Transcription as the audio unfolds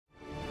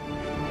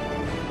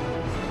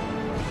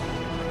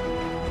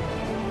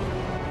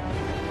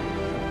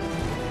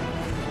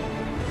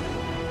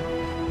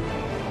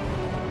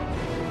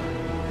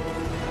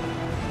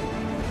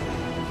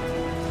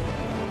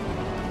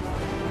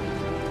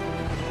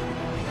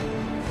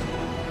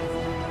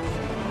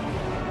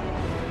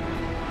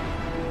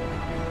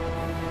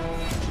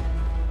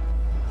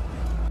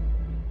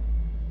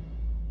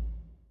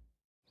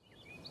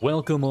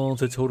Welcome all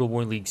to Total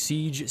War League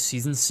Siege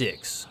Season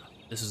 6.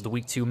 This is the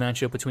Week 2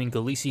 matchup between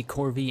Gallici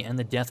Corvi and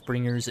the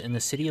Deathbringers in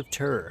the city of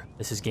Tur.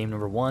 This is game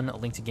number 1. A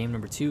link to game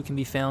number 2 can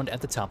be found at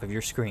the top of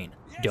your screen.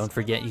 Don't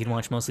forget you can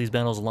watch most of these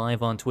battles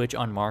live on Twitch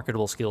on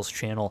Marketable Skills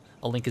channel.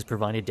 A link is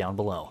provided down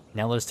below.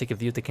 Now let us take a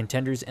view at the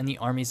contenders and the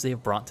armies they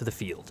have brought to the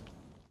field.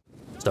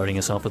 Starting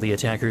us off with the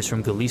attackers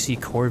from Gallici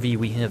Corvi,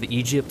 we have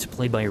Egypt,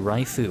 played by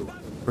Raifu,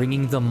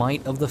 bringing the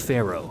might of the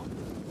Pharaoh.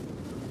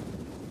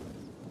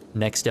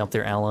 Next up,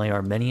 their ally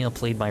Armenia,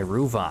 played by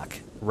Ruvok,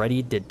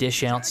 ready to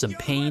dish out some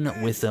pain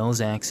with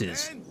those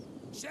axes.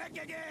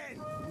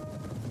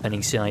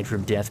 Heading side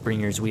from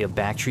Deathbringers, we have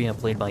Bactria,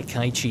 played by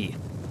Kaichi.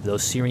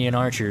 Those Syrian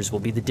archers will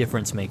be the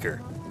difference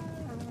maker.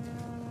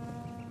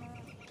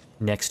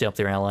 Next up,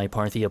 their ally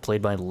Parthia,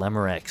 played by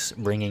Lemurex,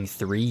 bringing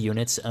 3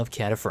 units of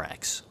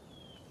Cataphracts.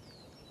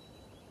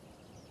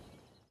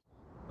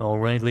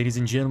 Alright, ladies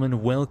and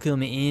gentlemen,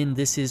 welcome in.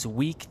 This is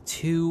Week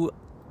 2.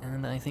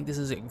 And I think this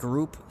is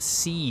Group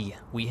C.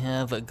 We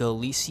have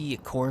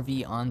Gallici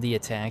Corvi on the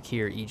attack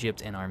here,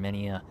 Egypt and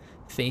Armenia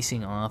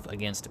facing off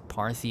against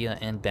Parthia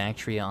and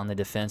Bactria on the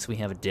defense. We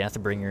have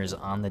Deathbringers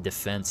on the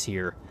defense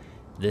here.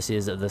 This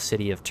is the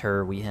city of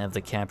Tur. We have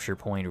the capture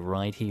point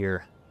right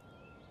here.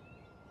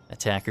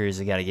 Attackers,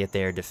 they gotta get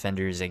there.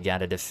 Defenders, they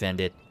gotta defend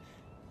it.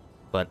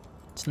 But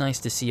it's nice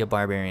to see a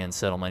barbarian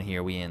settlement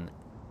here. We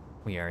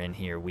are in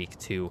here, Week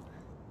 2.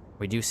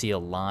 We do see a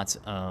lot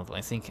of,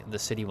 I think the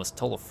city was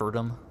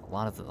Tolofurdum. A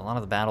lot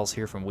of the battles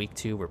here from Week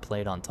 2 were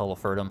played on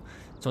Tolofurdum.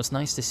 So it's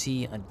nice to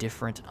see a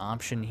different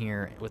option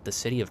here with the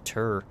city of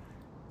Tur.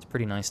 It's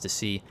pretty nice to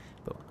see.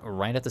 But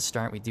right at the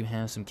start, we do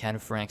have some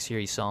cataphracts here.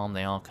 You saw them,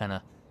 they all kind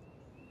of,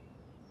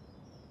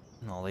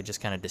 well, they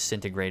just kind of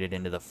disintegrated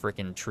into the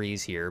frickin'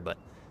 trees here, but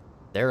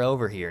they're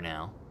over here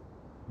now.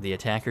 The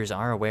attackers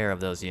are aware of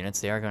those units.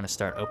 They are going to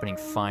start opening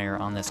fire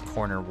on this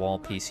corner wall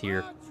piece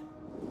here.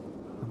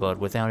 But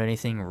without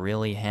anything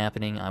really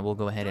happening, I will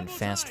go ahead and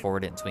fast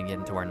forward it until we get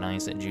into our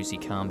nice and juicy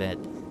combat.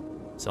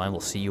 So I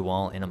will see you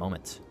all in a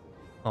moment.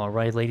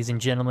 Alright, ladies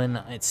and gentlemen,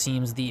 it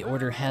seems the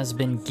order has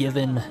been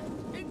given.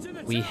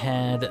 We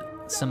had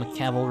some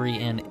cavalry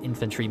and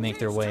infantry make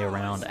their way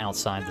around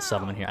outside the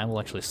settlement here. I will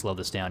actually slow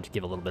this down to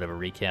give a little bit of a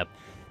recap.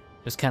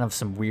 There's kind of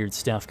some weird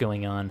stuff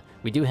going on.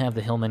 We do have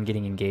the hillmen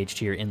getting engaged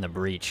here in the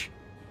breach.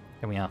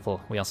 And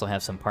we also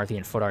have some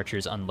Parthian foot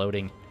archers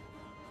unloading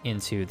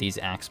into these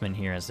axemen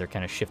here as they're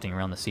kind of shifting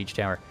around the siege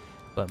tower.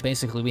 But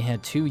basically we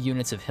had 2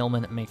 units of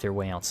hillmen make their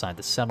way outside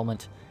the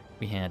settlement.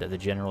 We had the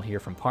general here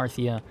from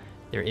Parthia.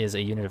 There is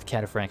a unit of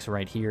cataphracts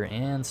right here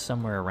and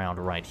somewhere around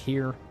right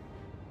here.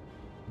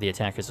 The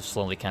attackers have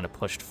slowly kind of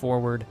pushed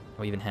forward.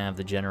 We even have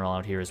the general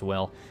out here as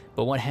well.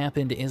 But what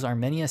happened is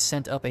Armenia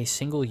sent up a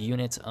single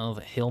unit of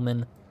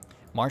hillmen,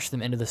 marched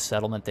them into the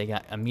settlement. They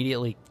got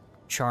immediately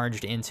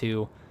charged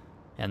into,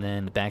 and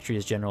then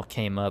Bactria's general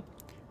came up,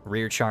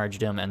 rear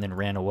charged him, and then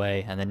ran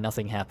away, and then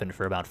nothing happened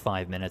for about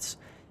 5 minutes.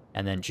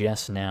 And then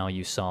just now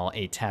you saw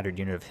a tattered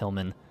unit of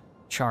hillmen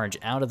charge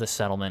out of the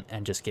settlement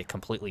and just get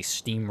completely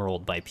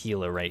steamrolled by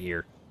Pila right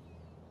here.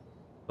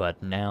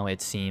 But now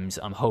it seems,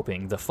 I'm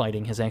hoping, the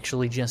fighting has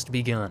actually just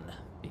begun,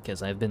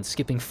 because I've been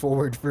skipping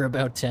forward for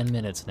about 10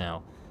 minutes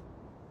now.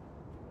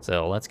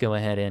 So let's go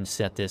ahead and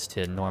set this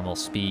to normal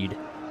speed,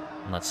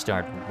 and let's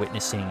start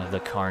witnessing the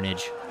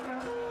carnage.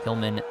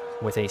 Hillmen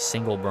with a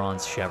single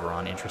bronze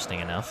chevron, interesting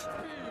enough.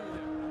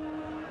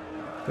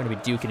 Going to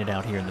be duking it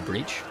out here in the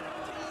breach.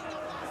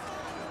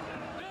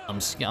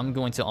 I'm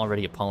going to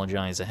already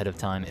apologize ahead of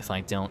time if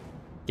I don't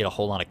get a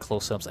whole lot of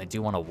close-ups. I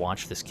do want to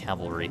watch this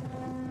cavalry.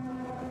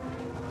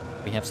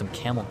 We have some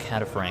camel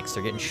cataphracts.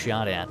 They're getting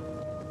shot at.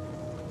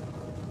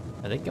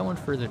 Are they going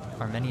for the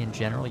Armenian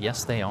general?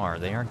 Yes, they are.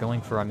 They are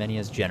going for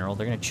Armenia's general.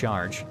 They're going to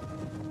charge.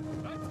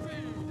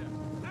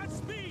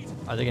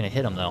 Are they going to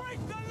hit him, though?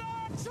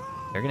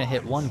 They're going to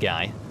hit one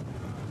guy.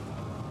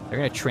 They're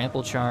going to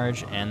trample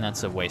charge, and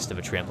that's a waste of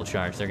a trample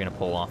charge. They're going to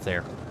pull off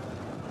there.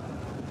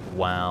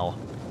 Wow.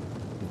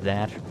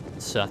 That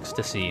sucks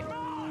to see.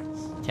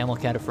 Camel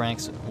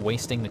cataphracts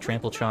wasting the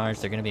trample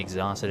charge. They're going to be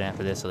exhausted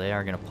after this, so they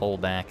are going to pull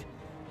back.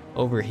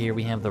 Over here,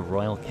 we have the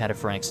royal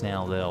cataphracts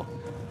now, though.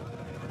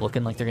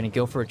 Looking like they're going to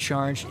go for a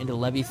charge into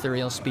Levi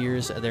Thuriel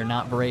spears. They're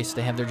not braced.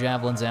 They have their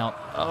javelins out.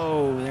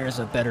 Oh, there's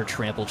a better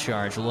trample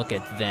charge. Look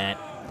at that.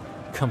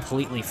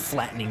 Completely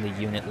flattening the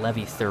unit.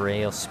 Levi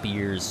Thuriel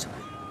spears.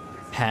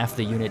 Half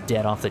the unit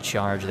dead off the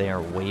charge. They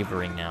are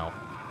wavering now.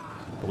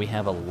 But we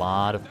have a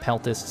lot of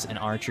peltists and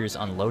archers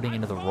unloading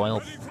into the royal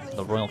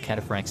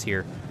cataphracts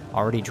here.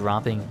 Already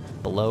dropping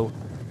below.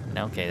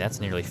 Okay, that's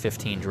nearly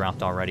 15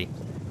 dropped already.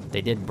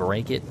 They did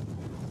break it,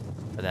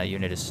 but that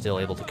unit is still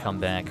able to come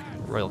back.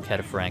 Royal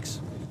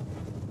cataphracts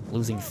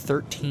losing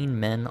 13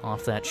 men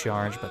off that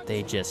charge, but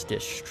they just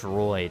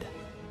destroyed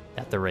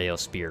that Thuriel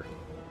spear.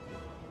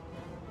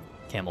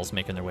 Camels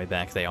making their way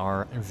back. They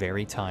are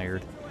very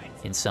tired.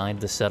 Inside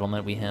the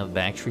settlement, we have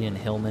Bactrian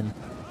hillmen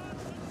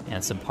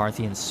and some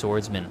Parthian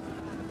swordsmen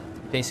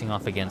facing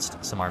off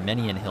against some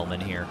Armenian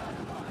hillmen here.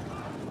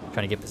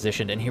 Trying to get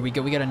positioned, and here we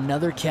go. We got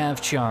another cav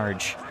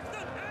charge.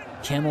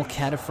 Camel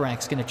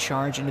Cataphracts going to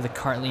charge into the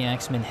Cartly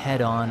Axemen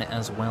head-on,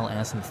 as well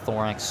as some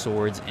Thorax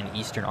Swords, and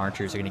Eastern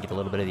Archers are going to get a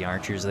little bit of the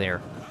Archers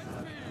there.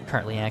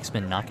 Cartly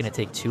Axemen not going to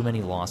take too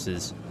many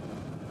losses,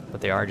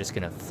 but they are just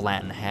going to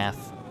flatten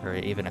half, or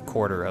even a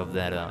quarter of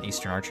that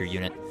Eastern Archer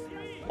unit.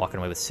 Walking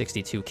away with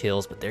 62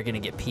 kills, but they're going to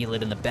get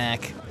P-lit in the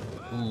back.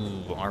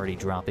 Ooh, already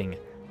dropping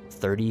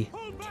 30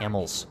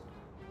 camels.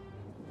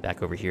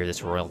 Back over here,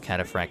 this Royal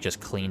Cataphract just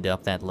cleaned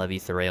up that Levi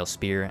Thoreo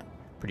Spear.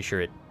 Pretty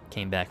sure it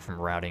came back from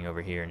routing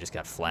over here and just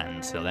got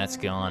flattened, so that's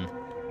gone.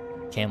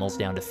 Camels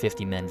down to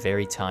 50 men,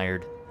 very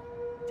tired.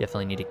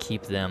 Definitely need to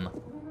keep them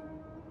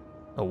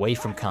away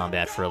from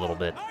combat for a little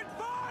bit.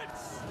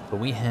 But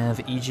we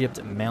have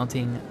Egypt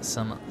mounting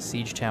some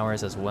siege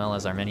towers, as well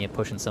as Armenia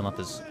pushing some up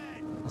as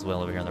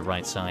well over here on the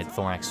right side.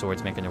 Thorax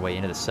Swords making their way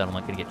into the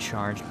settlement, going to get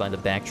charged by the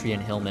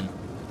Bactrian Hillmen.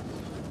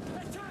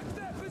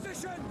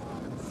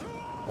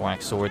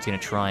 Thorax Swords going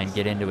to try and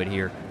get into it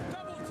here.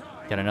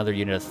 Got another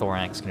unit of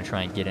Thorax going to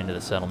try and get into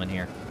the settlement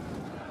here.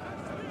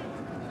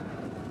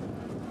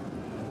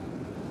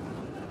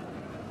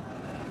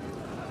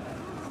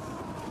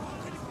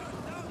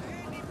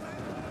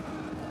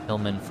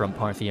 Hillmen from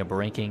Parthia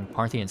breaking.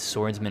 Parthian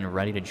swordsmen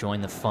ready to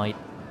join the fight.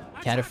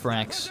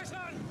 Cataphracts.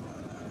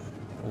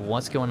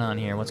 What's going on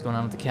here? What's going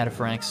on with the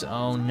Cataphracts?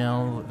 Oh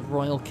no, the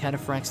Royal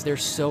Cataphracts, they're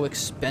so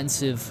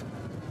expensive.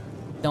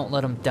 Don't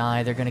let them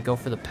die. They're going to go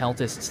for the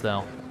Peltists,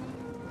 though.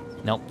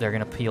 Nope, they're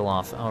going to peel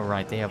off. All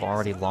right, they have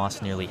already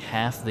lost nearly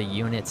half the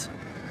units.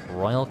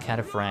 Royal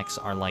Cataphracts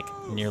are like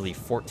nearly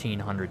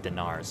 1,400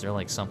 dinars. They're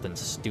like something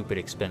stupid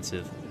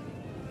expensive.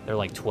 They're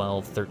like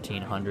 12,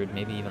 1,300,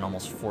 maybe even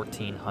almost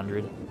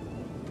 1,400.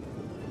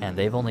 And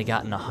they've only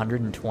gotten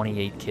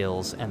 128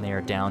 kills, and they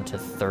are down to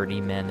 30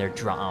 men. They're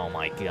oh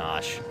my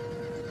gosh.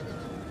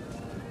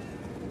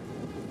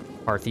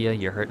 Parthia,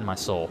 you're hurting my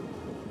soul.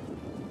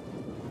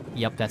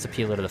 Yep, that's a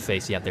peeler to the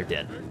face. Yep, they're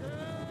dead.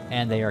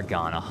 And they are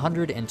gone.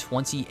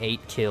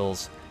 128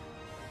 kills.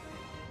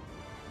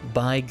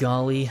 By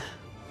golly,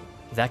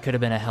 that could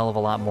have been a hell of a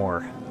lot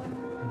more.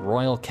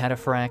 Royal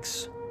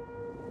Cataphracts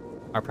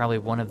are probably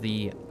one of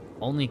the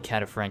only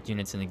Cataphract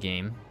units in the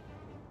game.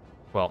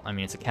 Well, I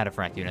mean, it's a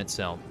Cataphract unit,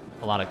 so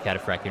a lot of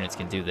Cataphract units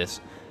can do this.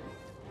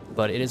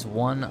 But it is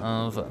one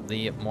of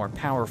the more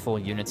powerful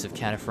units of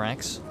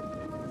Cataphracts,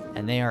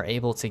 and they are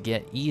able to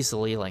get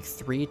easily like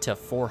 300 to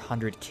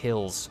 400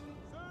 kills.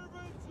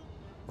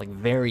 Like,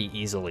 very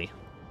easily.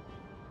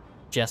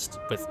 Just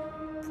with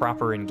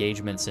proper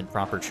engagements and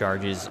proper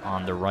charges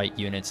on the right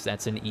units,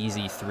 that's an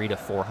easy 300 to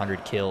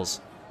 400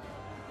 kills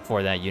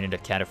for that unit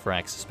of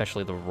Cataphracts,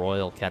 especially the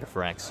Royal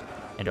Cataphracts.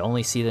 And to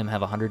only see them have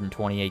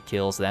 128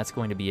 kills, that's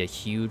going to be a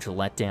huge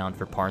letdown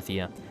for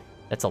Parthia.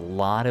 That's a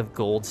lot of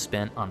gold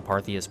spent on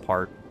Parthia's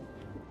part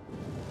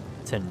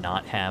to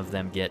not have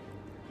them get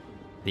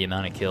the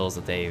amount of kills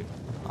that they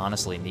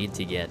honestly need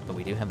to get. But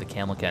we do have the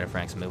Camel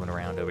Cataphracts moving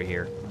around over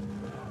here.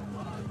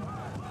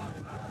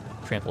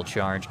 Trample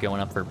charge going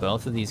up for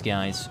both of these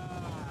guys.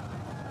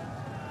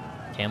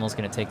 Camel's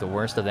going to take the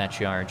worst of that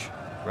charge.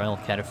 Royal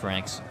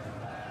Cataphracts.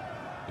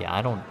 Yeah,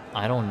 I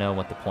don't know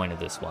what the point of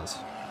this was.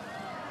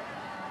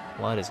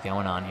 What is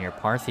going on here?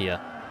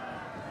 Parthia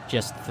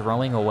just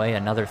throwing away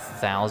another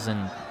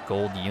 1,000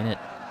 gold unit.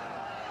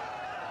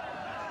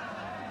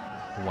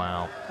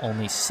 Wow,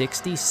 only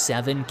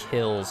 67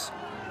 kills.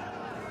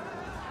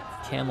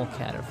 Camel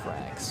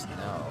Cataphracts,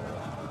 no.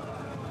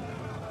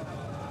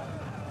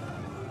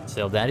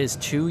 So that is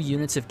 2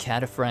 units of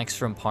Cataphracts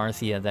from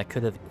Parthia that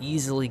could have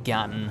easily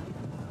gotten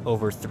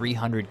over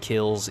 300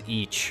 kills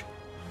each.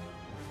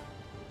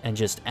 And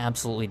just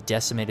absolutely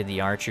decimated the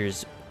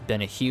archers.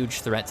 Been a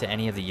huge threat to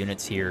any of the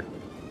units here.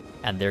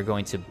 And they're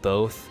going to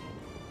both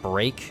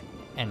break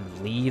and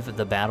leave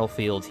the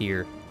battlefield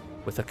here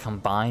with a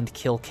combined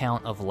kill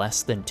count of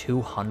less than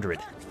 200.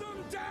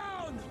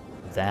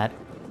 That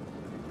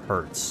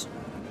hurts.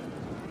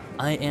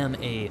 I am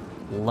a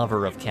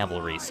lover of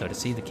cavalry, so to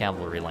see the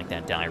cavalry like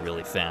that die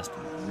really fast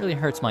really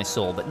hurts my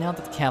soul. But now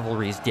that the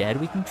cavalry is dead,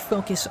 we can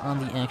focus on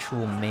the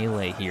actual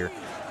melee here.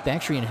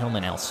 Bactrian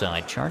Hillmen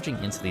outside,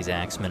 charging into these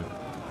axemen.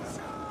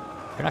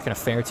 They're not going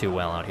to fare too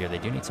well out here. They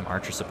do need some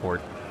archer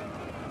support.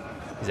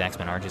 These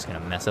axemen are just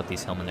going to mess up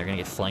these hillmen. They're going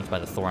to get flanked by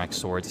the thorax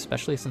swords,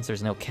 especially since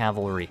there's no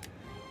cavalry.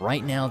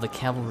 Right now, the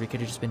cavalry could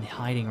have just been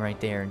hiding right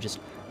there and just,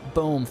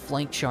 boom,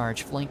 flank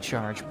charge,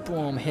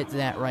 boom, hit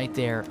that right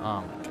there.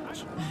 Oh my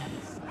gosh.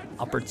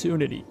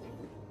 Opportunity.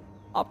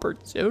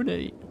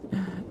 Opportunity.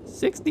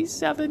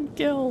 67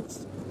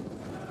 kills.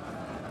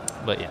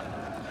 But yeah.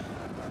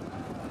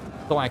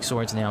 Thorax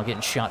swords now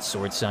getting shot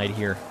sword side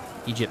here.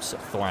 Egypt's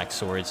thorax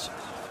swords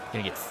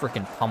gonna get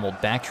frickin' pummeled.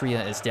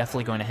 Bactria is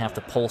definitely going to have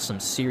to pull some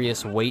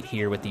serious weight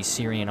here with these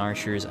Syrian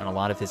archers and a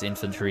lot of his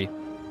infantry,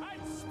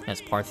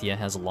 as Parthia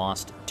has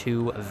lost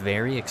 2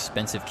 very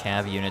expensive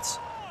cav units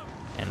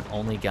and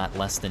only got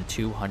less than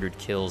 200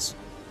 kills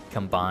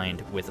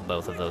combined with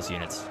both of those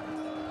units.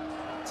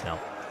 So,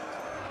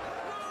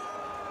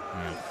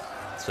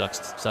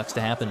 sucks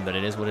to happen, but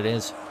it is what it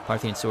is.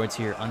 Parthian swords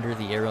here under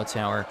the arrow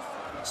tower.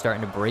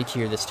 starting to break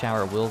here. This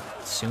tower will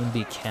soon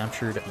be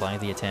captured by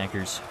the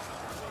attackers.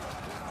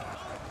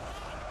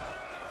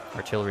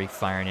 Artillery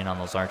firing in on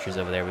those archers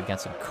over there. We've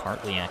got some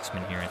Cartly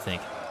axemen here, I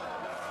think.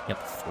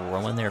 Yep,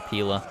 throwing their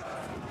Pila.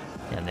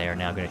 And they are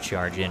now going to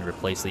charge in,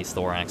 replace these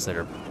thorax that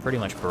are pretty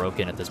much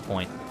broken at this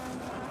point.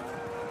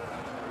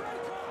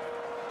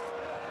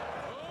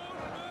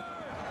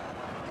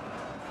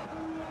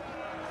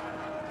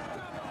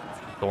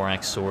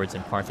 Thorax swords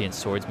and Parthian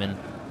swordsmen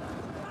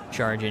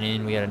charging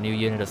in. We got a new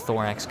unit of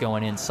thorax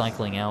going in,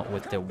 cycling out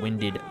with the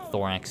winded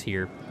thorax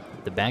here.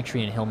 The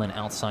Bactrian hillmen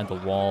outside the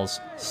walls.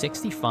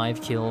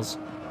 65 kills,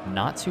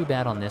 not too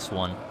bad on this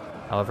one.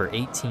 However,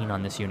 18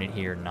 on this unit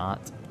here,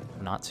 not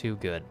too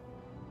good.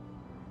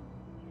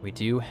 We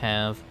do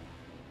have...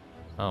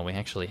 Oh, we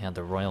actually had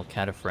the Royal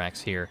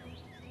Cataphracts here.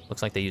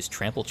 Looks like they used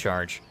Trample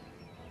Charge.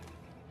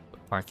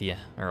 Parthia,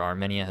 or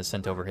Armenia, has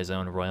sent over his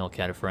own Royal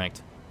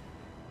Cataphract.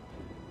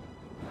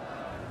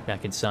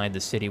 Back inside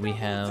the city, we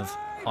have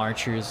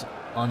archers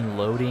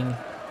unloading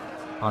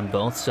on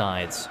both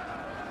sides.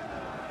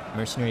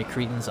 Mercenary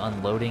Cretans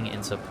unloading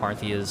into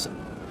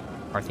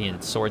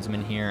Parthian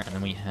swordsmen here, and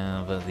then we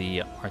have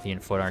the Parthian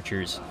foot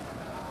archers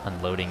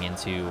unloading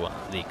into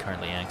the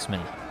Cartly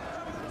axemen.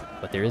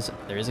 But there is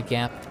a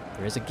gap.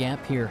 There is a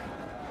gap here.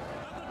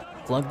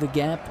 Plug the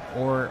gap,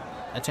 or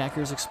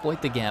attackers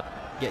exploit the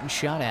gap. Getting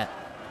shot at.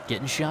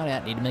 Getting shot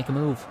at. Need to make a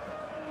move.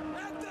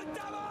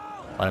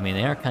 But, I mean,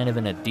 they are kind of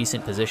in a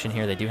decent position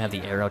here. They do have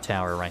the arrow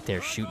tower right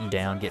there shooting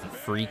down, getting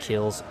free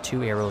kills.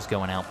 2 arrows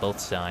going out both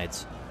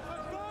sides.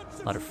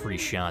 A lot of free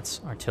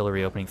shots.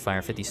 Artillery opening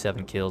fire,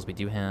 57 kills. We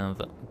do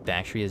have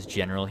Bactria's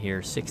general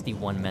here.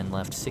 61 men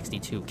left,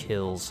 62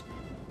 kills.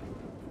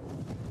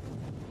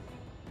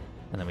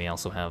 And then we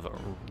also have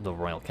the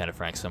Royal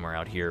Cataphract somewhere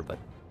out here, but...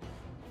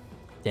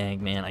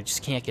 Dang, man, I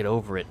just can't get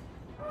over it.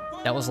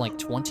 That was like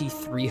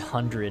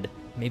 2,300,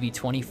 maybe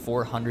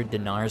 2,400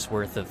 dinars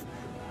worth of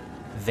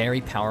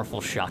very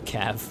powerful shock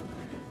cav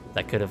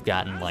that could have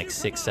gotten like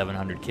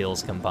 600-700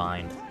 kills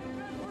combined.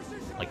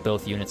 Like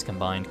both units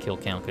combined, kill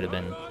count could have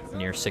been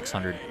near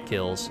 600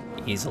 kills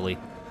easily.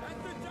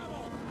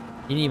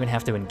 You didn't even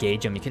have to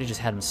engage them. You could have just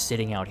had them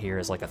sitting out here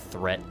as like a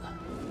threat.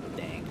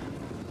 Dang,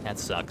 that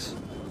sucks.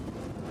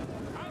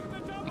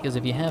 Because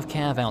if you have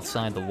cav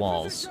outside the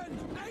walls,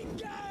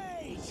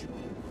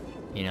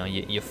 you know,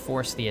 you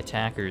force the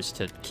attackers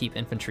to keep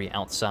infantry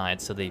outside,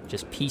 so they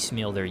just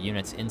piecemeal their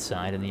units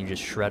inside, and then you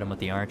just shred them with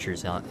the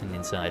archers out and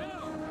inside.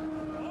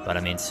 But, I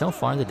mean, so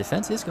far, the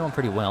defense is going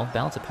pretty well.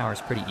 Balance of power is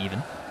pretty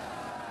even.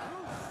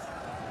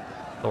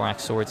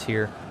 Thorax swords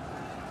here,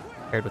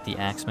 paired with the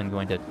axemen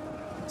going to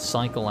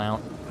cycle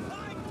out.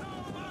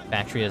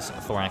 Bactria's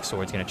thorax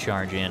sword's going to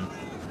charge in,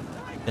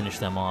 finish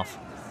them off.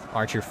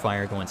 Archer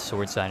fire going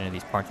sword side into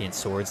these Parthian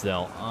swords,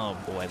 though. Oh,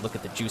 boy, look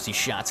at the juicy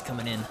shots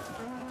coming in.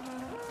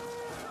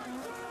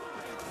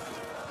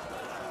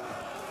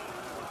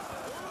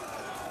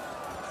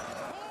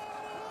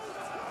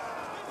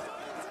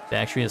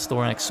 Bactria's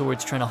thorax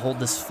swords trying to hold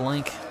this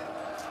flank.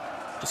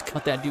 Just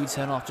cut that dude's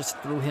head off. Just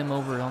threw him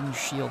over on your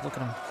shield. Look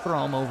at him.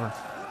 Throw him over.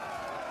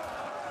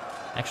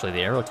 Actually,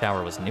 the arrow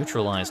tower was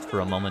neutralized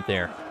for a moment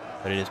there,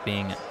 but it is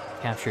being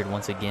captured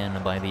once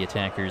again by the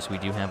attackers. We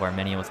do have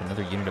Armenia with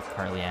another unit of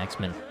Cartly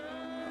axemen.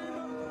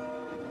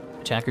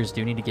 Attackers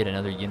do need to get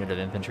another unit of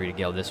infantry to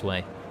go this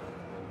way.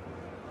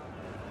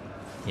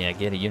 Yeah,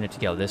 get a unit to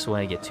go this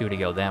way, get 2 to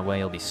go that way.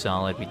 It'll be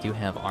solid. We do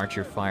have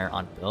archer fire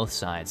on both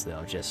sides,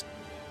 though. Just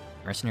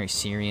mercenary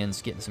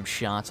Syrians getting some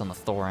shots on the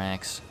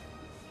thorax.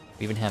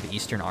 We even have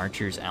Eastern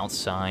archers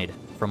outside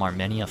from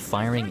Armenia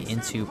firing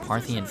into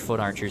Parthian foot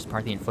archers.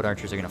 Parthian foot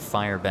archers are going to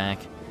fire back,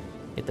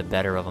 get the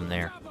better of them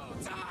there.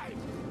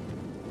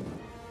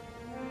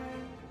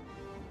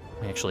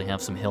 We actually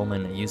have some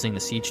hillmen using the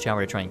siege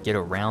tower to try and get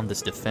around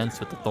this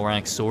defense with the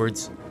thorax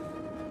swords.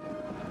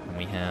 And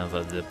we have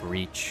the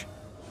breach,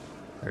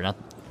 or not,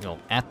 no,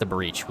 at the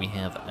breach, we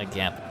have a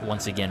gap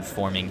once again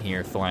forming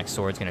here. Thorax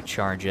sword's going to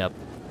charge up,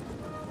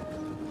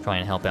 try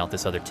and help out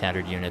this other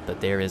tattered unit, but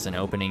there is an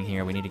opening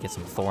here. We need to get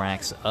some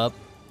thorax up,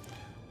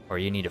 or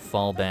you need to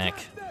fall back.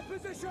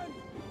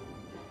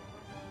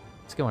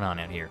 What's going on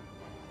out here?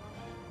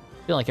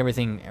 I feel like every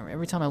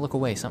time I look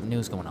away, something new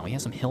is going on. We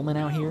have some hillmen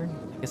out here.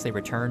 I guess they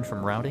returned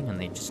from routing and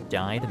they just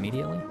died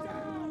immediately.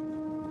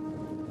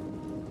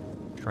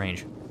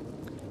 Strange.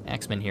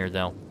 Axemen here,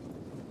 though.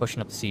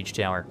 Pushing up the siege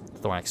tower.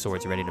 Thorax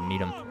swords ready to meet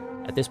them.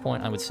 At this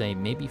point, I would say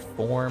maybe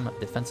form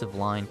defensive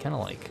line, kind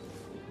of like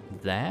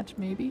that,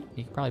 maybe?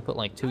 You could probably put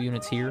like 2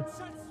 units here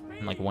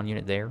and like 1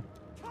 unit there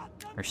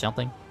or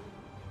something.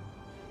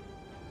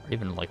 Or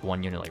even like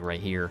 1 unit like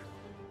right here.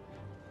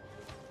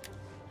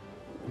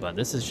 But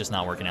this is just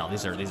not working out.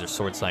 These are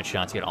sword side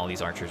shots. You get all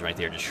these archers right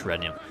there just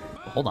shredding him.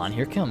 But hold on,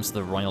 here comes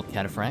the Royal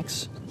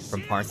Cataphracts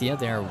from Parthia.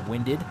 They are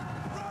winded.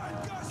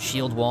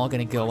 Shield wall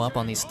going to go up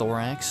on these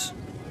thorax.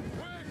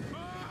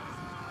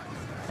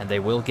 And they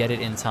will get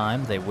it in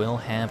time. They will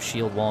have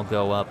shield wall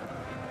go up.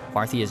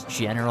 Parthia's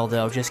general,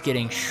 though, just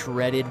getting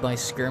shredded by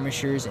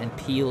skirmishers and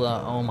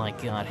Pila. Oh my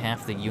god,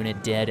 half the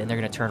unit dead. And they're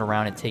going to turn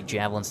around and take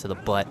javelins to the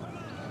butt.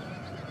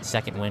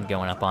 Second wind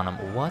going up on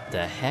him. What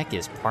the heck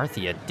is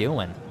Parthia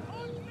doing?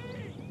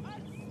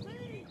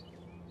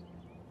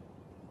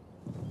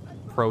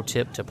 Pro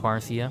tip to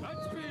Parthia,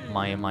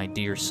 my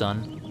dear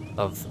son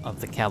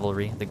of the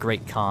cavalry. The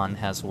great Khan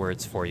has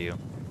words for you.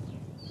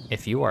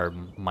 If you are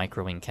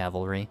microing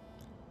cavalry,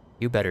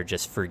 you better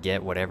just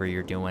forget whatever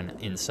you're doing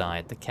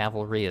inside. The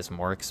cavalry is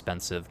more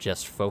expensive.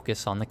 Just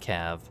focus on the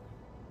cav.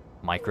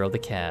 Micro the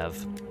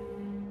cav.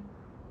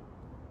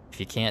 If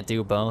you can't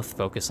do both,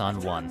 focus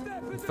on one.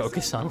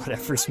 Focus on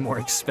whatever's more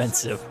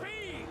expensive.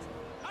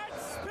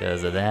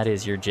 Because that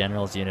is your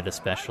general's unit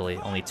especially.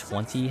 Only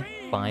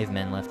 25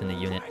 men left in the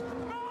unit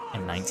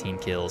and 19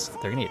 kills.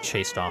 They're gonna get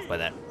chased off by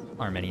that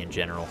Armenian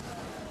general.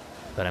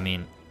 But I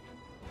mean,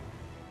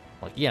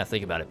 like, you gotta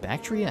think about it.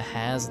 Bactria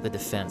has the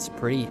defense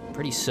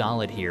pretty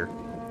solid here.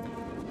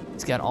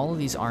 He's got all of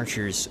these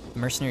archers,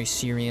 mercenary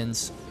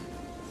Syrians,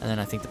 and then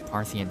I think the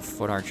Parthian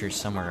foot archers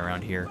somewhere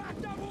around here.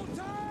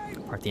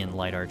 Parthian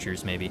light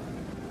archers, maybe.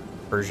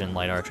 Persian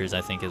light archers,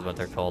 I think is what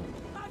they're called.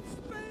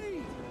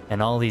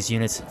 And all these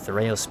units,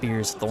 Thoreo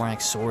spears,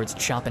 thorax swords,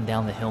 chopping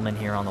down the hillmen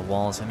here on the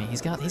walls. I mean,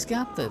 he's got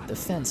the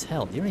defense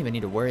held. You don't even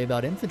need to worry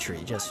about infantry.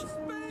 Just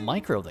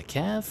micro the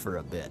cav for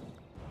a bit.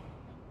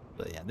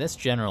 But yeah, this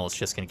general is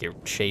just going to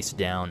get chased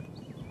down.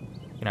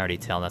 You can already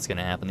tell that's going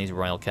to happen. These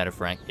Royal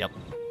Cataphract, yep.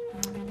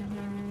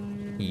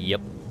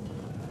 Yep.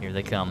 Here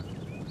they come.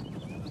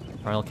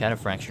 Royal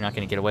Cataphracts, you're not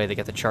going to get away. They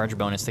got the charge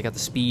bonus. They got the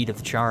speed of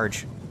the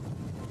charge.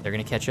 They're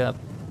going to catch up.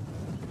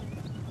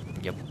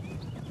 Yep.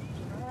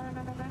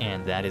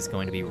 And that is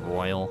going to be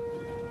Royal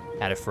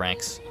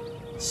Cataphracts.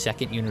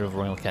 Second unit of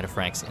Royal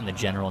Cataphracts in the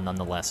general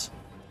nonetheless.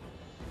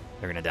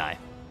 They're going to die.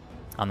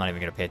 I'm not even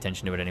going to pay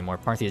attention to it anymore.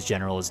 Parthia's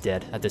general is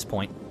dead at this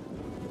point.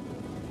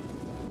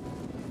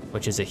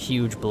 Which is a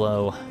huge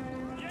blow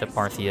to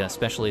Parthia,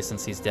 especially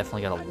since he's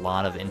definitely got a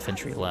lot of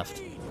infantry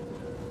left.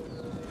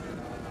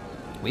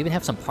 We even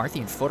have some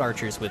Parthian foot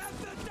archers with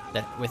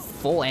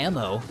full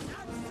ammo.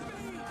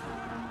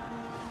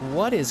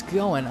 What is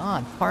going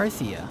on,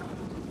 Parthia?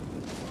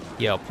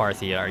 Yo,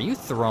 Parthia, are you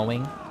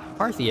throwing?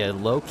 Parthia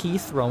low-key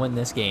throwing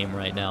this game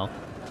right now.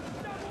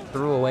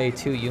 Threw away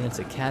 2 units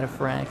of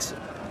cataphracts.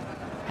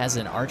 Has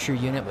an archer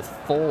unit with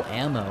full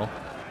ammo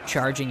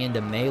charging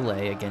into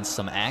melee against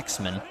some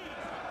axemen.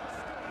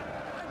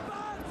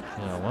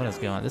 Yo, what is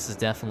going on? This is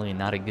definitely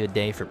not a good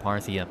day for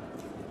Parthia.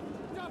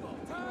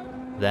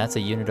 That's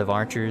a unit of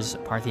archers,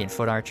 Parthian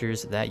foot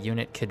archers. That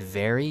unit could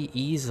very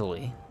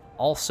easily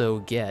also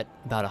get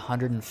about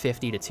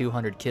 150 to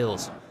 200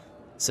 kills.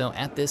 So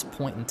at this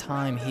point in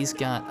time, he's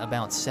got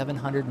about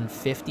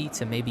 750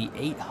 to maybe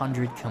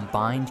 800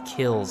 combined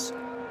kills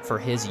for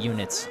his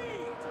units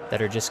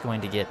that are just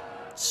going to get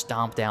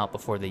stomped out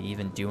before they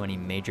even do any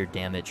major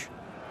damage.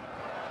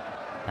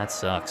 That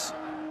sucks.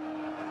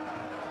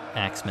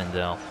 Axemen,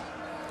 though,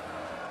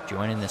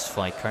 joining this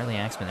fight. Currently,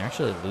 Axemen, they're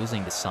actually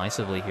losing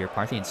decisively here.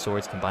 Parthian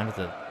swords combined with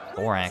the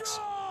thorax.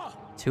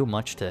 Too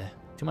much to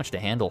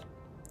handle.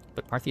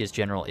 But Parthia's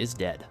general is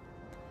dead.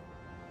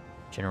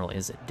 General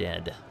is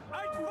dead.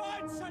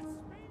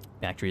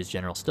 Bactria's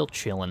general still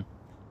chilling.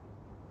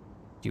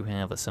 Do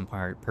have some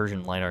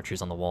Persian light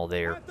archers on the wall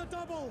there.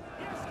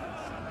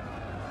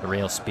 The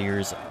rail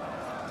spears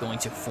going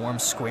to form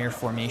square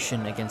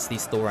formation against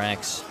these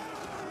thorax.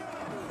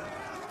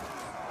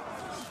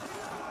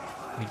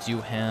 We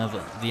do have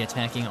the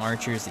attacking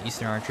archers, the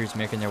eastern archers,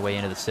 making their way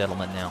into the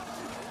settlement now.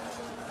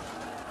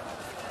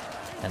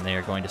 And they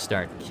are going to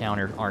start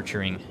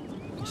counter-archering,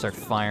 start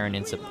firing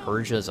into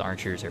Persia's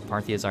archers, or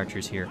Parthia's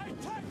archers here,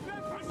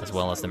 as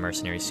well as the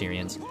mercenary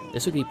Syrians.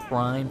 This would be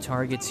prime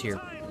targets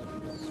here.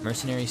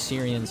 Mercenary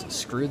Syrians,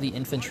 screw the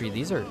infantry.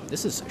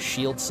 This is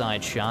shield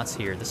side shots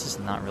here. This is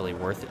not really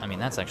worth it. I mean,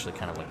 that's actually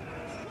kind of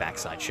like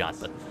backside shot,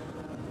 but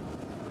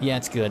yeah,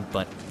 it's good,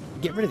 but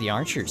get rid of the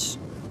archers.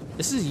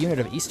 This is a unit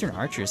of Eastern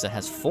archers that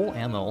has full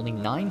ammo, only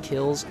 9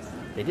 kills.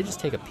 They did just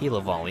take a Pila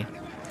volley.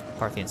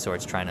 Parthian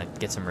swords trying to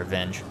get some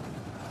revenge.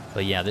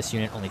 But yeah, this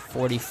unit only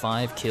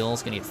 45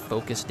 kills, gonna get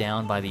focused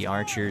down by the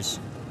archers.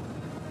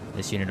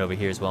 This unit over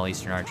here as well,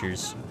 Eastern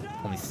archers,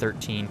 only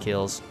 13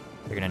 kills.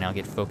 They're gonna now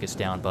get focused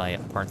down by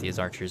Parthia's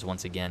archers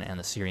once again, and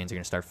the Syrians are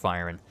gonna start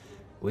firing.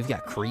 We've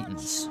got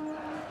Cretans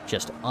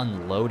just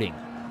unloading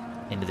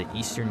into the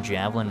Eastern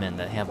javelin men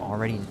that have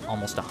already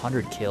almost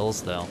 100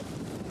 kills, though.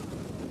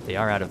 They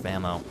are out of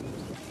ammo.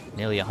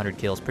 Nearly 100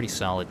 kills, pretty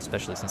solid,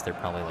 especially since they're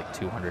probably like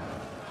 200.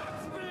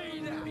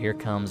 Here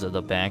comes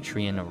the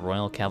Bactrian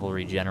Royal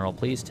Cavalry General.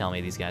 Please tell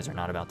me these guys are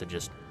not about to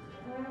just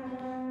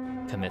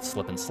commit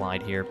slip and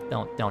slide here.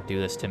 Don't do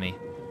this to me.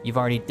 You've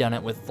already done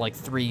it with like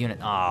 3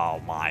 units.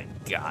 Oh my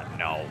god,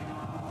 no.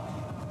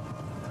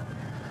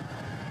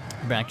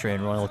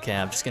 Bactrian Royal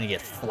Cav just gonna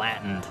get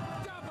flattened.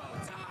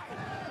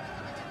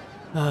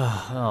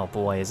 Oh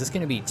boy, is this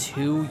going to be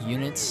 2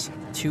 units,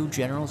 2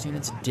 generals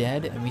units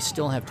dead, and we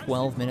still have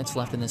 12 minutes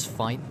left in this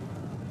fight?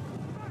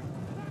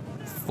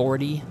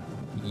 40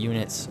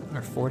 units,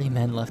 or 40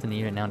 men left in the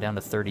unit, now down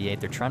to 38.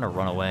 They're trying to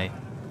run away.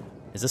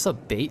 Is this a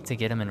bait to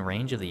get them in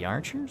range of the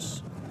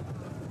archers?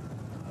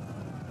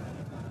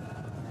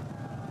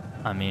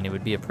 I mean, it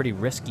would be a pretty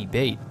risky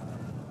bait.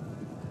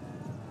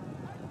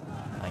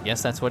 I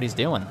guess that's what he's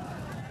doing.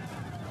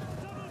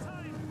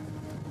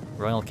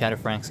 Royal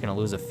Cataphract's gonna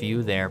lose a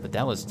few there, but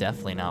that was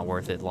definitely not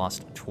worth it.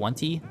 Lost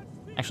 20?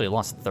 Actually,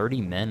 lost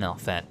 30 men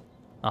off that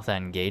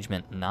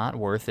engagement. Not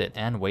worth it,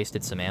 and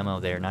wasted some ammo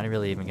there. Not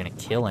really even gonna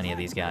kill any of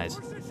these guys.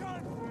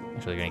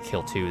 Actually, gonna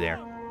kill 2 there.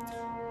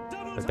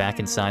 But back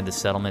inside the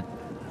settlement,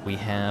 we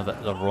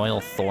have the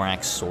Royal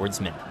Thorax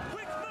Swordsman.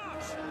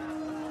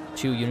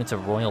 2 units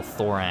of Royal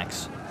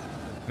Thorax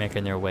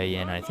making their way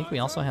in. I think we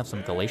also have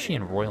some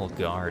Galician Royal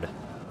Guard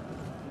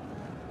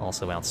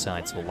also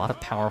outside. So a lot of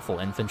powerful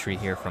infantry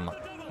here from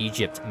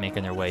Egypt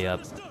making their way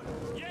up.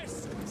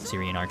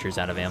 Syrian archers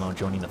out of ammo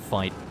joining the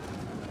fight,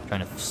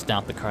 trying to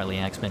stop the Cartly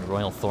Axemen.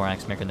 Royal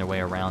Thorax making their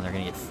way around. They're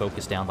going to get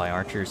focused down by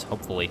archers,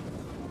 hopefully.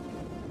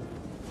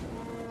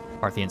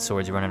 Parthian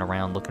swords running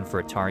around looking for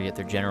a target.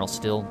 Their general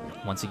still,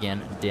 once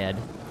again, dead.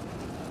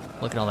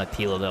 Look at all that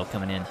Pila, though,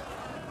 coming in.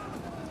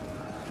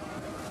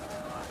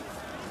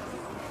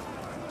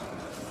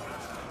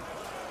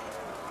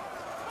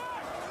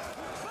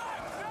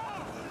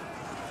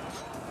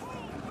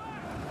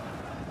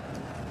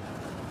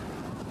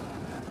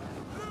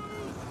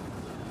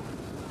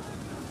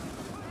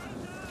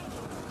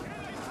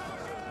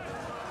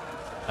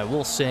 I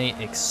will say,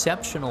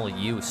 exceptional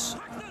use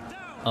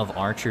of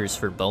archers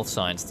for both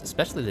sides,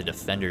 especially the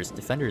defenders.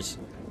 Defenders'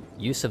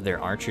 use of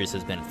their archers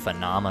has been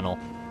phenomenal.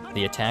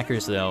 The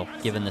attackers, though,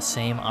 given the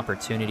same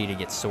opportunity to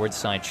get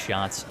sword-side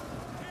shots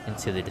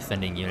into the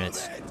defending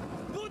units,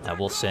 I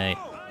will say,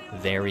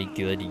 very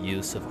good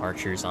use of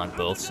archers on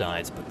both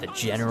sides. But the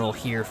general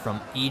here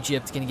from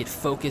Egypt is going to get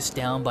focused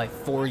down by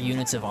 4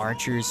 units of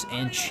archers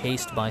and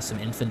chased by some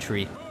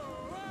infantry.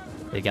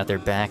 They got their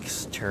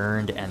backs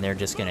turned, and they're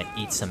just going to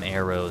eat some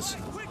arrows.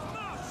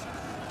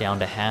 Down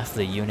to half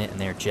the unit,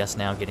 and they're just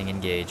now getting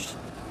engaged.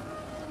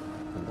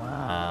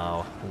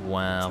 Wow.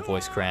 Wow,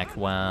 voice crack,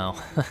 wow.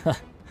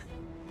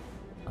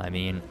 I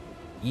mean,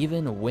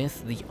 even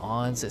with the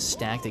odds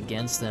stacked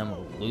against them,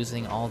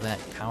 losing all that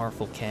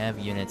powerful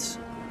cav units,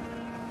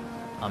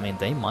 I mean,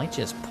 they might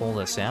just pull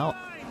this out.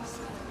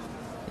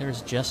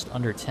 There's just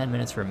under 10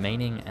 minutes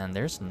remaining, and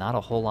there's not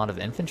a whole lot of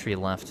infantry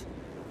left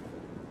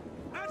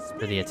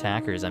for the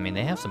attackers. I mean,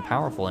 they have some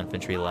powerful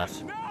infantry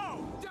left,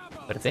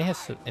 but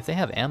if they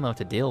have ammo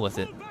to deal with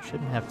it,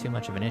 shouldn't have too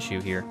much of an issue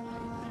here.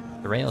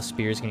 The rail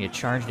spear is going to get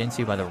charged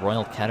into by the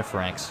Royal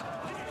Cataphracts,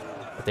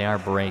 but they are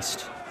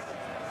braced.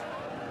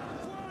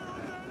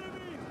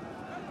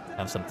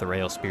 Have some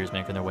Thoreo spears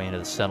making their way into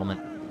the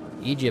settlement.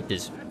 Egypt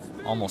is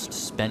almost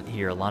spent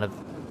here. A lot of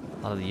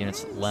the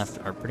units left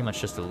are pretty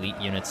much just elite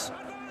units.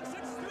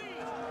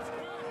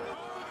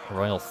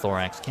 Royal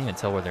Thorax, can't even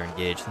tell where they're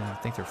engaged. I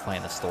think they're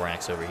fighting this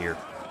Thorax over here.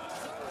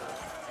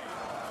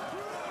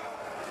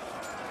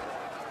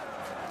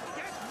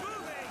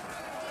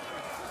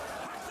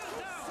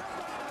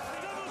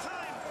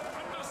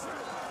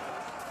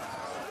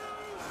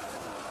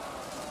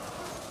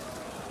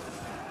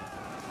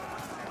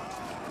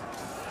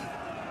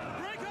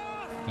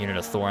 Unit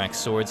of Thorax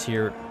swords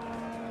here.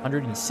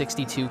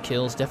 162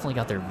 kills, definitely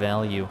got their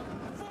value.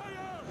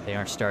 They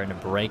are starting to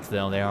break,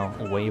 though. They are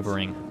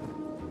wavering.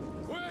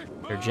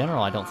 Their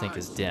general, I don't think,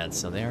 is dead,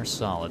 so they are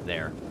solid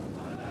there.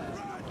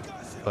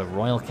 But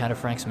Royal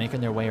Cataphracts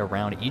making their way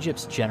around.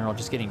 Egypt's general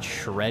just getting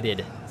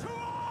shredded.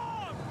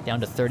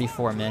 Down to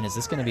 34 men. Is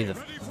this going to be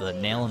the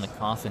nail in the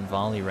coffin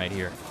volley right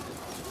here?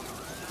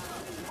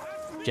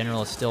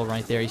 General is still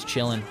right there. He's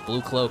chilling.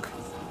 Blue cloak.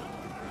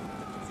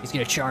 He's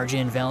going to charge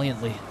in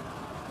valiantly.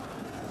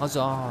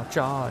 Huzzah,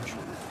 charge.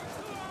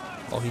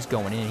 Oh, he's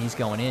going in. He's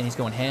going in. He's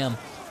going ham.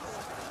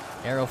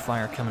 Arrow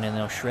fire coming in,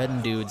 though.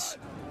 Shredding dudes.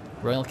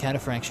 Royal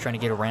Cataphracts trying to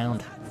get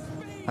around.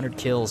 100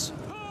 kills.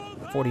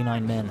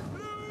 49 men.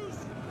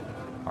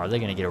 Are they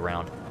going to get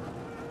around?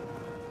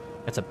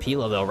 That's a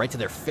Pila, though, right to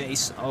their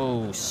face.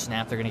 Oh,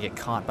 snap. They're going to get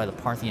caught by the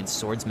Parthian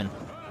swordsman.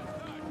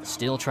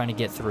 Still trying to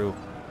get through.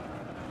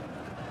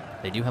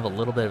 They do have a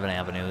little bit of an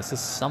avenue. This is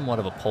somewhat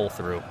of a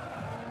pull-through.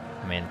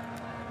 I mean,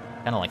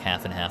 kind of like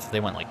half and half. If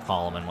they went like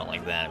column and went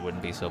like that, it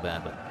wouldn't be so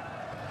bad, but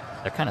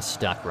they're kind of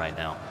stuck right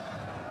now.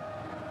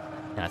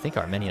 And I think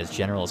Armenia's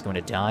general is going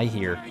to die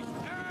here.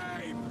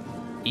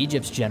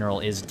 Egypt's general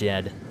is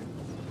dead.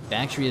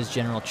 Bactria's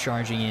general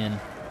charging in.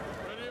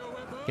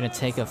 Gonna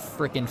take a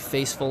frickin'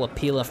 face full of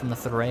Pila from the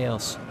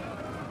Thoreos.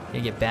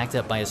 Gonna get backed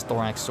up by his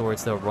Thorax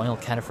swords, though. Royal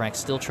Cataphract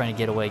still trying to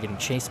get away, getting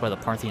chased by the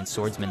Parthian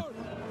swordsman.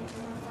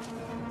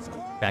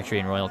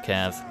 Bactrian Royal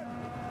Cav.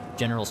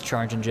 General's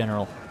charging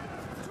general.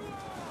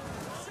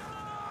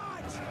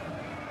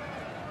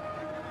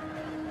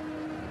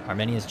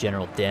 Armenia's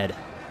general dead.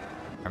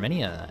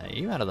 Armenia, are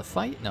you out of the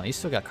fight? No, you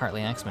still got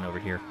Cartly Axemen over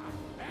here.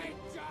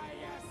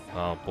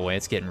 Oh boy,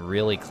 it's getting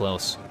really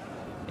close.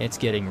 It's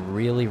getting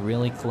really,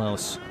 really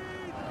close.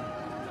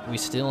 We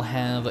still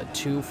have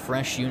 2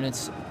 fresh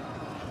units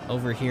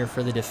over here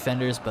for the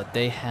defenders, but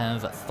they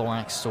have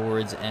Thorax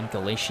swords and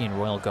Galician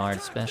Royal Guard,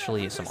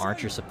 especially some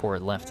archer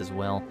support left as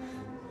well.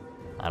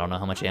 I don't know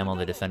how much ammo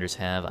the defenders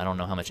have. I don't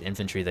know how much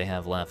infantry they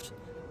have left.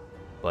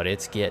 But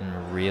it's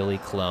getting really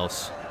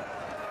close.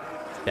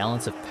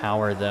 Balance of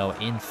power, though,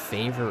 in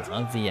favor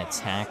of the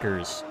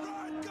attackers.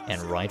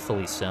 And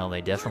rightfully so.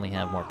 They definitely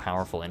have more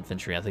powerful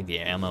infantry. I think the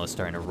ammo is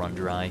starting to run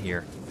dry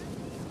here.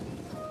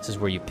 This is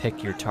where you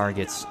pick your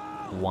targets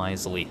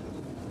wisely.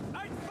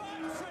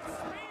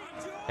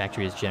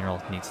 Bactria's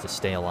general needs to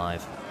stay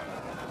alive.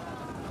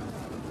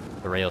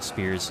 The Rayo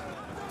spears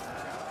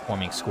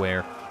forming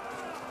square.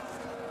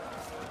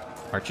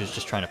 Archers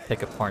just trying to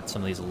pick apart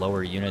some of these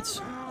lower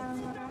units.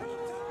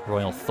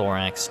 Royal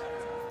Thorax.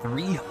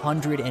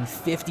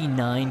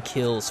 359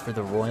 kills for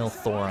the Royal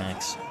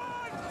Thorax.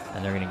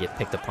 And they're going to get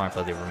picked apart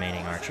by the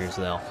remaining archers,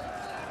 though.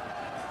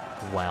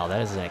 Wow,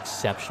 that is an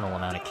exceptional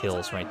amount of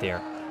kills right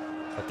there.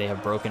 But they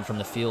have broken from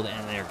the field,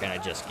 and they're going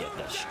to just get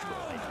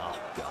destroyed. Oh,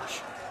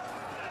 gosh.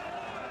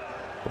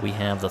 But we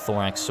have the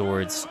Thorax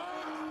swords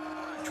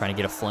trying to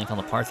get a flank on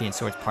the Parthian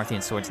swords.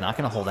 Parthian swords not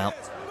going to hold out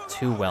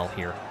too well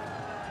here.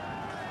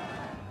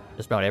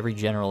 Just about every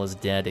general is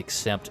dead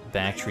except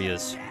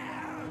Bactria's.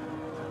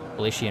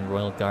 Galician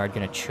Royal Guard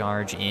going to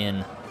charge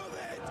in.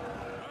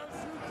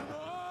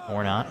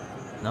 Or not.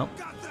 Nope.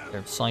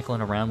 They're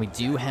cycling around. We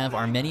do have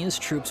Armenia's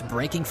troops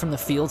breaking from the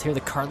field here.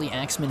 The Karli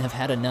Axemen have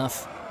had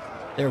enough.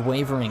 They're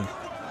wavering,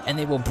 and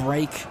they will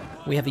break.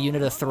 We have a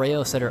unit of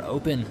Thraeos that are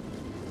open.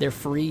 They're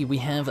free. We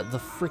have the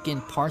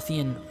freaking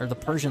Parthian, or the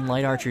Persian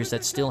light archers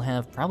that still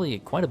have probably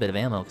quite a bit of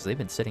ammo, because they've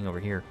been sitting over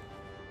here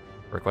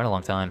for quite a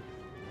long time.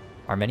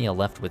 Armenia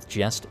left with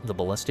just the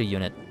ballista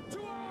unit.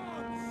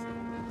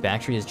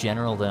 Bactria's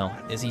general, though,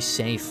 is he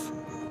safe?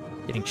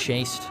 Getting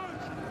chased.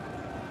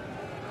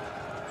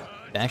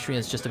 Bactria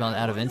is just about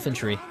out of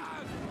infantry.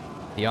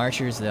 The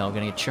archers, though,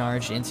 going to get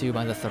charged into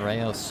by the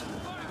Thraeos.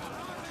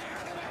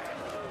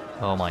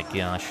 Oh my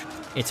gosh.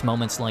 It's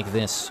moments like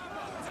this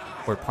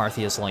where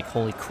Parthia's like,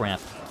 holy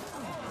crap.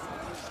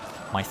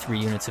 My 3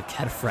 units of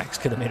cataphracts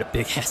could have made a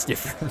big-ass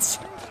difference.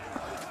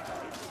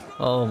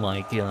 Oh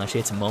my gosh,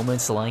 it's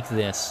moments like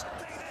this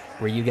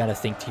where you gotta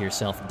think to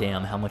yourself,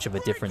 damn, how much of a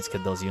difference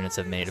could those units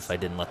have made if I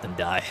didn't let them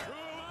die?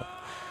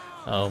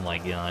 Oh my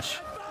gosh.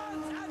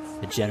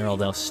 The general,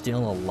 though,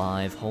 still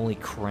alive. Holy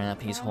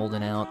crap, he's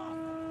holding out.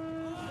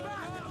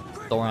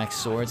 Thorax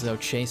swords, though,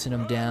 chasing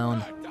him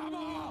down.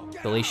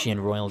 Galician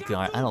Royal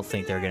Guard. I don't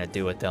think they're gonna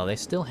do it, though. They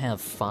still have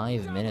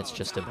 5 minutes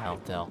just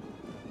about, though.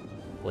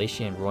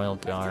 Galician Royal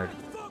Guard.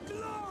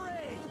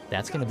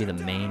 That's gonna be the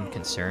main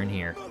concern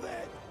here.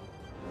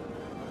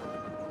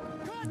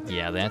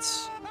 Yeah,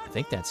 I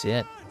think that's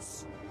it.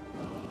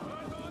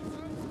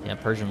 Yeah,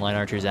 Persian light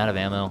archers out of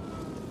ammo.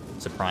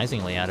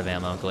 Surprisingly out of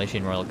ammo.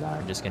 Galician Royal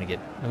Guard just gonna get...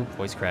 Oh,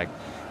 voice crack.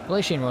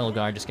 Galician Royal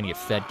Guard just gonna get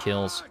fed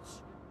kills.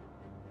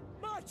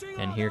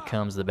 And here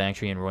comes the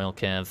Bactrian Royal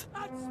Kev.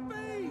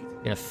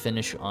 Gonna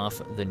finish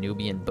off the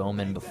Nubian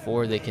bowmen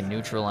before they can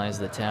neutralize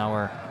the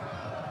tower.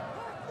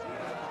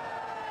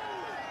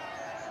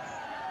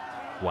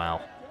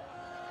 Wow.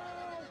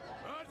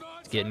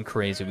 It's getting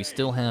crazy. We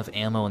still have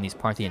ammo in these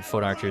Parthian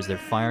foot archers. They're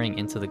firing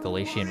into the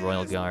Galician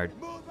Royal Guard.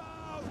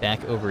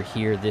 Back over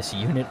here, this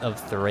unit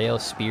of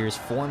Thraeos spears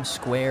form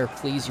square.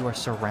 Please, you are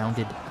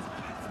surrounded.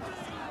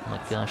 Oh my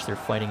gosh, they're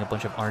fighting a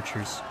bunch of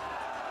archers.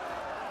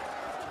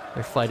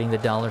 They're fighting the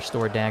dollar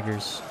store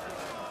daggers.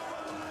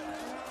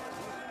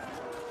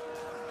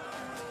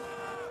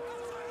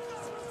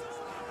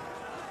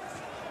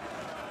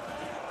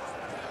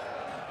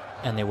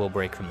 And they will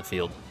break from the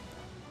field.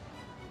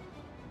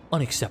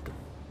 Unacceptable.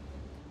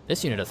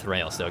 This unit of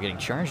Thraeos, though, getting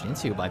charged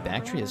into by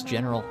Bactria's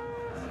general.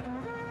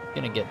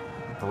 Gonna get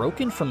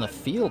broken from the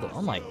field.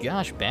 Oh my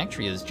gosh,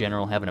 Bactria's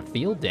general having a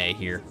field day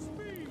here.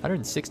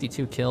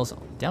 162 kills,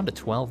 down to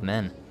 12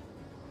 men.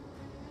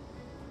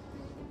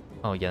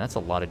 Oh yeah, that's a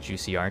lot of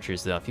juicy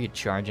archers, though. If you could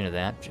charge into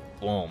that,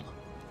 boom.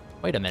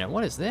 Wait a minute,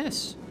 what is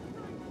this?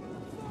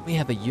 We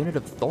have a unit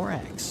of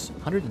Thorax.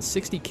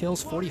 160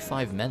 kills,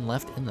 45 men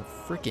left in the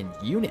freaking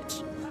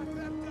unit.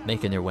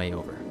 Making their way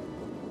over.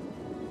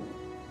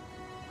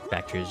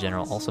 Bactria's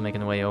general also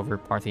making their way over.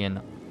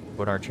 Parthian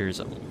foot archers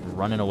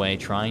running away,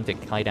 trying to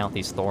kite out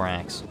these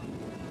Thorax.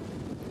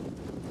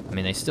 I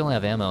mean, they still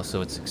have ammo,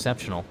 so it's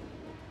exceptional.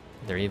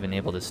 They're even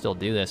able to still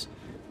do this.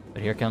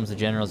 But here comes the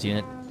general's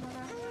unit.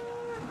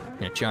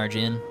 Gonna charge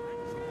in.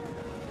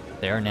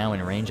 They are now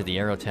in range of the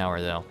arrow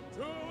tower, though.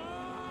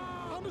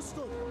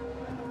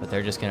 But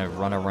they're just gonna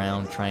run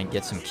around, try and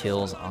get some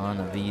kills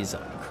on these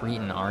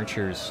Cretan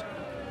archers.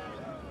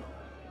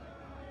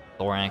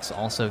 Thorax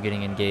also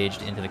getting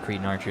engaged into the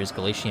Cretan archers.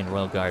 Galician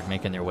Royal Guard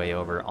making their way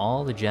over.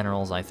 All the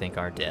generals, I think,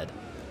 are dead.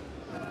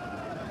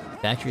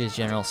 Bactria's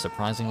general,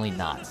 surprisingly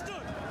not.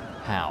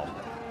 How?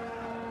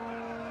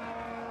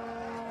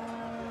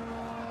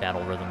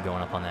 Battle rhythm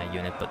going up on that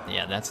unit, but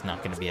yeah, that's not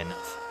going to be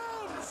enough.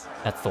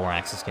 That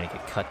Thorax is going to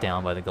get cut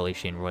down by the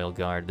Galician Royal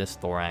Guard. This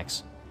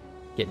Thorax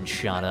getting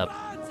shot up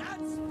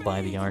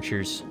by the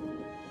archers.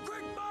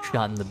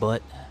 Shot in the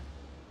butt.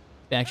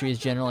 Bactria's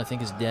general, I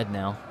think, is dead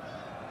now.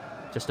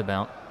 Just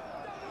about.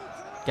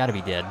 Gotta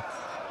be dead.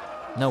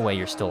 No way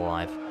you're still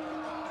alive.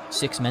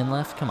 6 men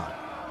left? Come on.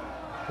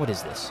 What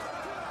is this?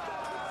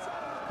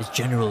 This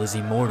general is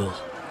immortal.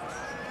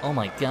 Oh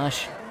my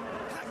gosh.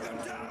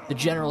 The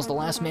general's the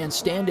last man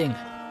standing.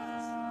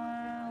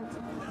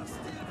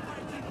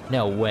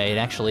 No way, it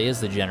actually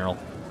is the general.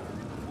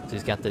 So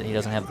he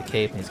doesn't have the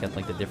cape, and he's got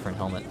like the different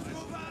helmet.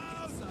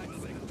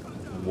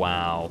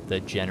 Wow, the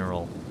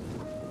general.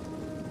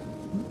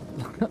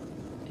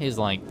 He's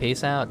like,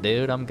 peace out,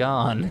 dude, I'm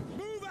gone.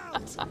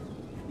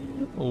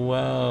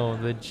 Wow,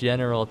 the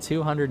general,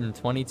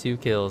 222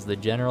 kills. The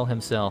general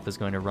himself is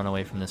going to run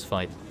away from this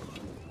fight.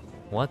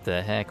 What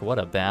the heck, what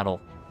a battle.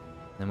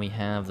 Then we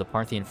have the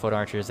Parthian foot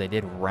archers. They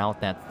did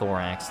rout that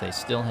thorax. They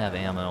still have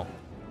ammo.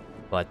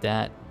 But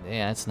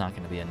it's not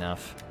going to be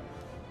enough.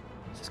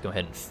 Let's just go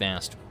ahead and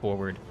fast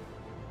forward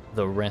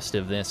the rest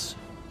of this.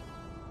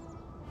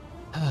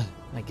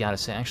 I gotta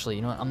say, actually,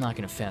 you know what? I'm not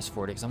going to fast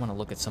forward it because I want to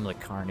look at some of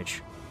the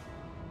carnage.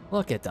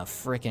 Look at the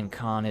frickin'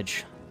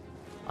 carnage.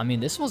 I mean,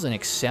 this was an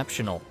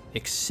exceptional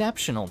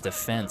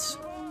defense.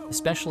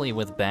 Especially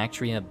with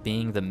Bactria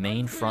being the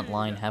main front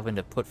line, having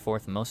to put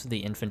forth most of the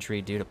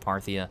infantry due to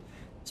Parthia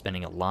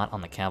spending a lot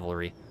on the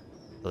cavalry.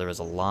 So there was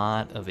a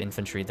lot of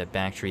infantry that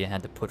Bactria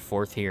had to put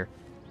forth here.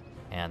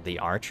 And the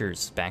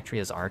archers,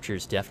 Bactria's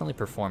archers, definitely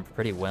performed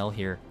pretty well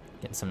here.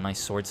 Getting some nice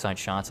swordside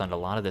shots onto a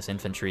lot of this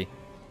infantry.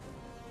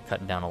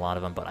 Cutting down a lot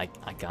of them, but I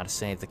gotta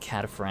say, the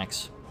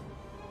cataphracts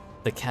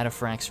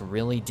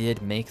really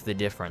did make the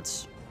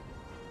difference.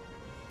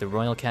 The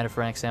Royal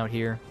Cataphracts out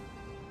here,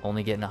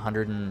 only getting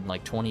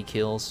 120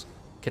 kills.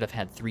 Could have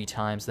had 3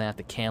 times that.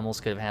 The camels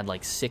could have had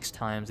like 6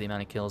 times the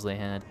amount of kills they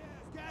had.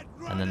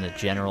 And then the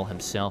general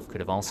himself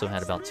could have also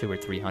had about 200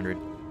 or 300.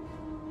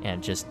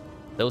 And just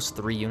those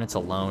 3 units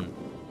alone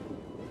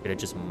could have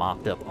just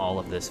mopped up all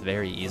of this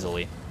very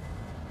easily.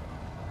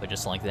 But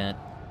just like that,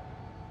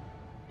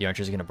 the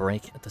archers are going to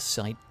break at the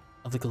sight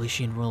of the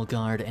Galician Royal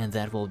Guard, and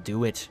that will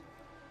do it.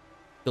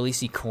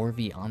 Gallici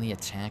Corvi on the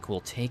attack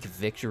will take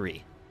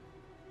victory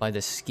by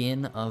the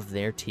skin of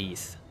their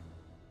teeth.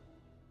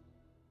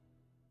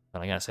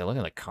 But I gotta say, look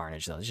at the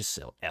carnage though, it's just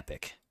so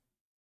epic.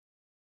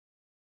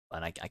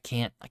 But I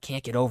can't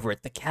get over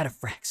it. The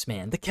cataphracts,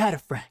 man, the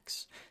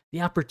cataphracts.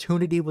 The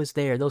opportunity was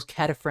there. Those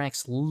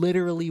cataphracts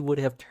literally would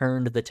have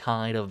turned the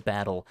tide of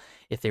battle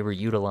if they were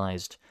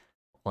utilized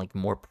like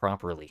more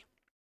properly.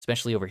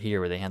 Especially over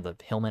here where they had the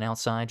hillmen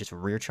outside, just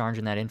rear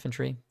charging that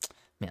infantry.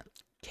 Man,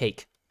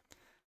 cake.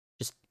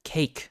 Just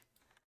cake.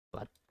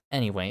 But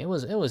anyway, it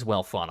was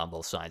well fought on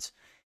both sides.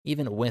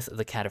 Even with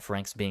the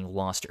cataphracts being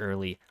lost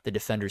early, the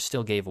defenders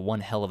still gave one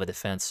hell of a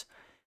defense.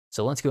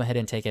 So let's go ahead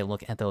and take a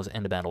look at those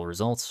end of battle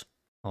results.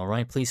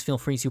 Alright, please feel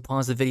free to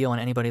pause the video on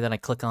anybody that I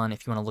click on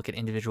if you want to look at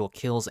individual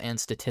kills and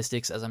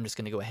statistics, as I'm just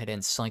going to go ahead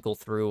and cycle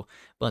through.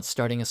 But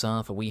starting us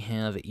off, we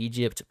have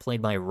Egypt,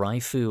 played by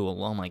Raifu.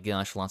 Oh my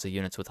gosh, lots of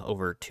units with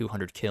over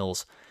 200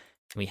 kills.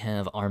 We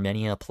have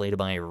Armenia, played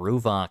by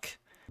Ruvok.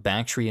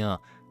 Bactria,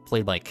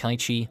 played by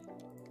Kaichi.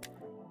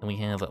 And we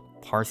have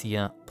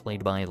Parthia,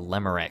 played by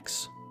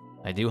Lemurex.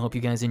 I do hope you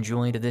guys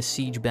enjoyed this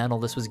siege battle.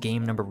 This was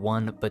game number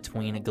 1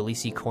 between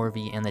Gallici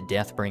Corvi and the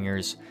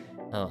Deathbringers.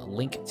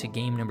 Link to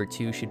game number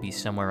 2 should be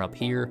somewhere up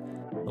here.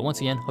 But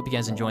once again, hope you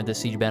guys enjoyed this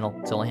siege battle.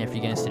 That's all I have for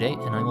you guys today,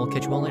 and I will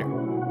catch you all later.